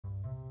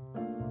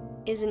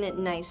Isn't it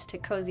nice to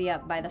cozy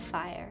up by the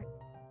fire?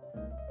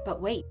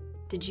 But wait,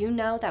 did you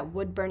know that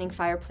wood-burning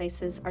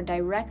fireplaces are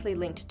directly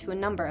linked to a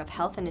number of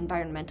health and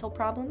environmental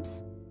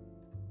problems?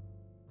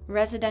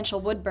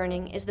 Residential wood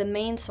burning is the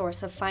main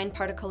source of fine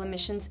particle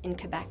emissions in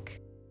Quebec.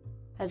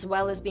 As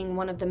well as being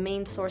one of the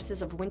main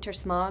sources of winter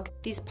smog,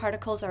 these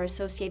particles are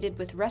associated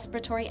with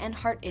respiratory and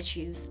heart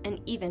issues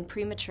and even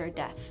premature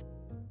death.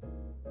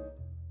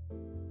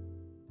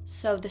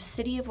 So the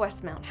City of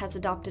Westmount has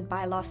adopted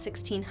Bylaw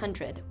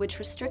 1600, which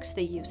restricts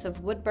the use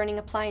of wood-burning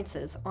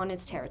appliances on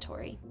its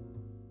territory.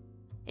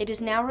 It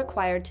is now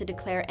required to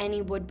declare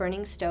any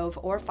wood-burning stove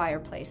or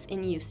fireplace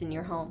in use in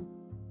your home.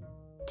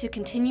 To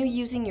continue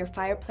using your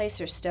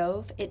fireplace or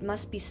stove, it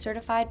must be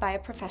certified by a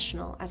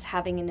professional as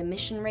having an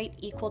emission rate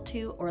equal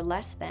to or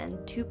less than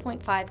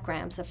 2.5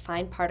 grams of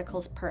fine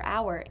particles per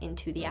hour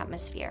into the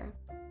atmosphere.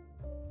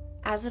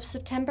 As of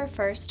September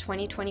 1st,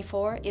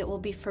 2024, it will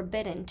be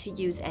forbidden to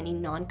use any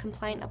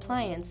non-compliant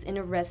appliance in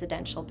a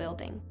residential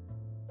building.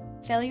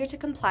 Failure to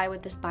comply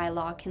with this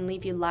bylaw can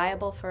leave you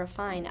liable for a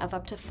fine of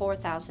up to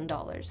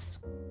 $4,000.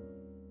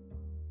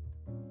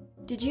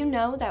 Did you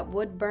know that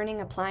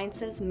wood-burning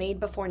appliances made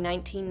before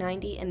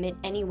 1990 emit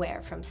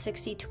anywhere from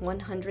 60 to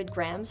 100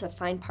 grams of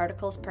fine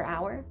particles per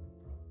hour?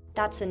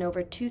 That's an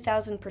over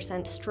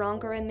 2,000%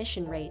 stronger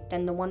emission rate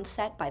than the one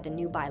set by the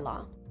new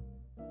bylaw.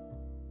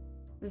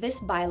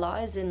 This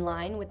bylaw is in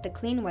line with the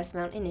Clean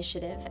Westmount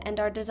initiative and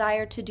our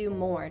desire to do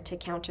more to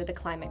counter the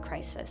climate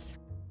crisis.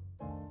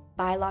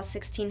 Bylaw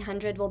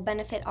 1600 will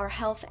benefit our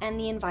health and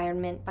the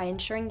environment by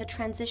ensuring the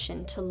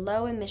transition to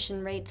low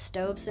emission rate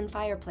stoves and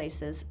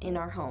fireplaces in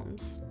our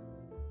homes.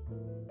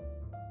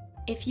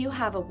 If you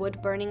have a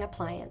wood-burning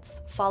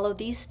appliance, follow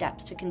these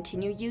steps to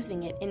continue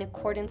using it in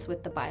accordance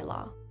with the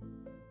bylaw.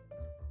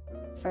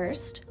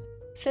 First,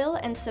 fill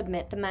and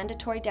submit the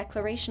mandatory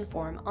declaration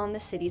form on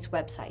the city's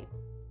website.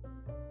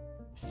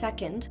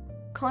 Second,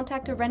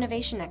 contact a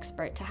renovation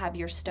expert to have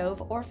your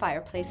stove or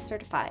fireplace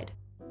certified.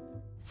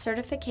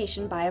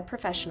 Certification by a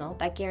professional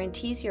that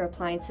guarantees your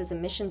appliance's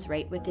emissions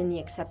rate within the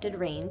accepted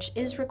range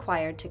is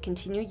required to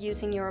continue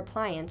using your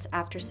appliance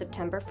after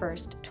September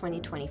 1st,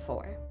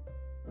 2024.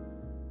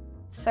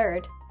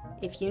 Third,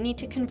 if you need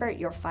to convert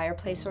your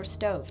fireplace or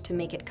stove to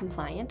make it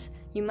compliant,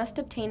 you must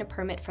obtain a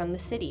permit from the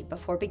city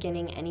before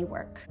beginning any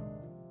work.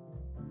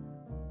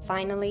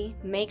 Finally,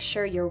 make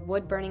sure your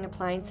wood-burning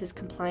appliance is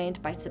compliant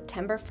by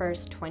September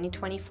 1st,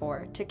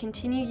 2024 to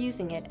continue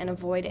using it and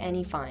avoid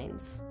any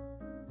fines.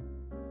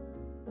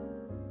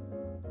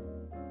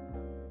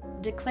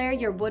 Declare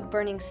your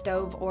wood-burning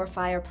stove or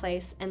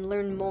fireplace and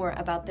learn more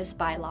about this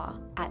bylaw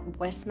at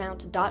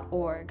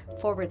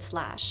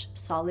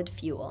westmount.org/solid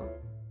fuel.